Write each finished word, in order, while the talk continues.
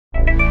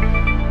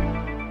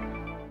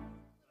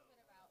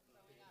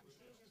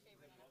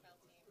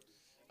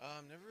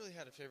Never really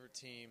had a favorite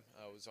team.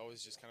 I was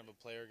always just kind of a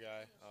player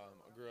guy.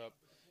 I grew up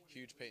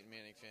huge Peyton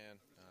Manning fan,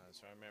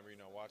 so I remember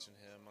watching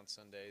him on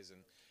Sundays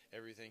and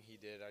everything he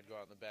did. I'd go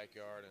out in the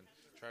backyard and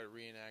try to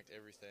reenact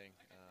everything.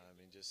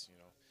 Just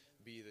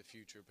be the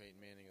future Peyton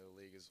Manning of the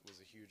league was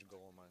a huge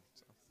goal of mine.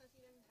 So. So if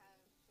you didn't have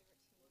a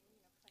favorite team,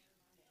 playing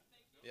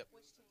Madden, Yep.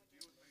 which team would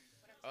you?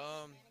 Whatever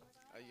team Manning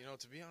was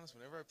on? To be honest,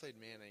 whenever I played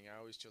Manning, I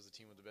always chose the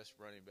team with the best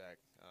running back.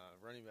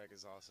 Running back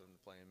is awesome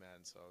to play in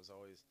Madden, so I was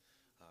always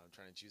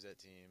trying to choose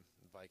that team.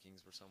 The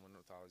Vikings were someone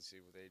with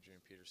obviously with Adrian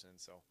Peterson,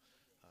 so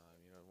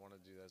I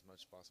wanted to do that as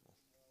much as possible.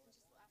 And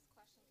just the last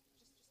question,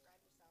 just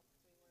describe yourself,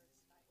 3 words,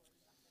 5 words,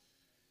 something.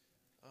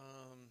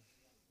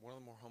 One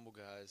of the more humble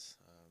guys,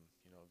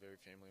 very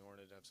family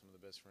oriented, have some of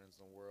the best friends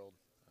in the world,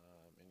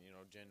 and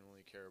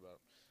genuinely care about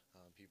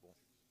people.